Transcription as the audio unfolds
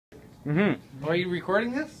Mm-hmm. Are you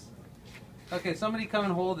recording this? Okay, somebody come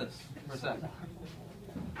and hold this for a second.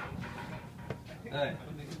 Alright.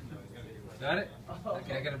 Got it?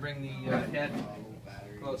 Okay, I gotta bring the head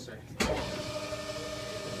closer. So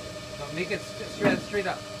make it straight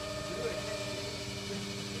up.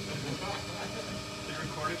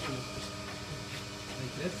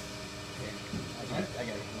 Like this? Okay. I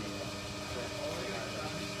got it.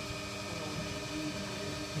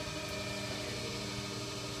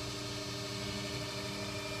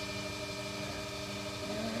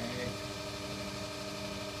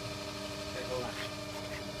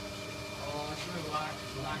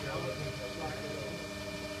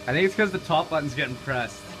 I think it's because the top button's getting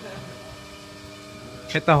pressed.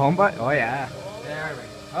 Hit the home button? Oh yeah. There we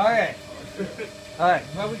go. Okay. Alright,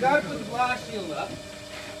 well we gotta put the blast shield up.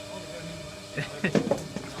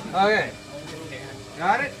 Okay.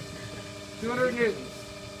 Got it? 200 newtons.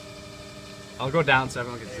 I'll go down so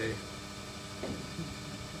everyone can see.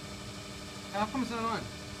 How come it's not on?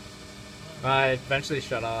 I eventually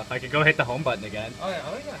shut off. I could go hit the home button again. Oh yeah,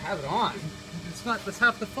 I gotta have it on. It's not, that's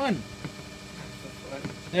half the fun.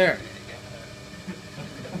 There.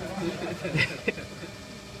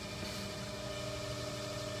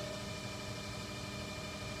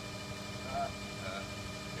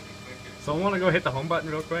 Someone want to go hit the home button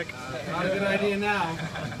real quick? Not a good idea now.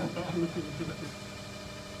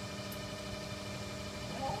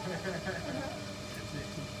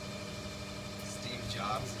 Steve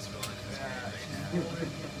Jobs is rolling his right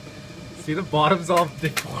now. See, the bottom's all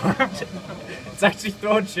deformed. It's actually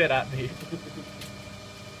throwing shit at me.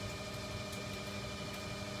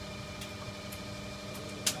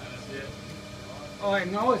 Oh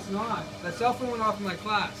wait, no it's not. The cell phone went off in my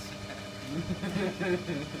class.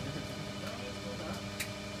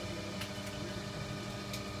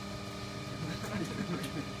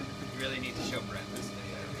 You really need to show Brent this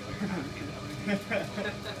video.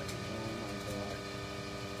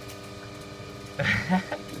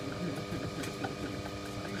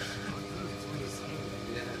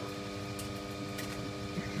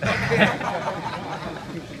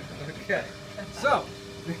 Okay. So,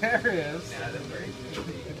 there it is.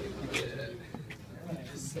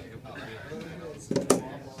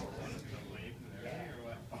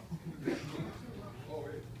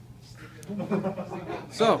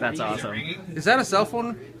 So, That's awesome. is that a cell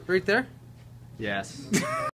phone right there? Yes.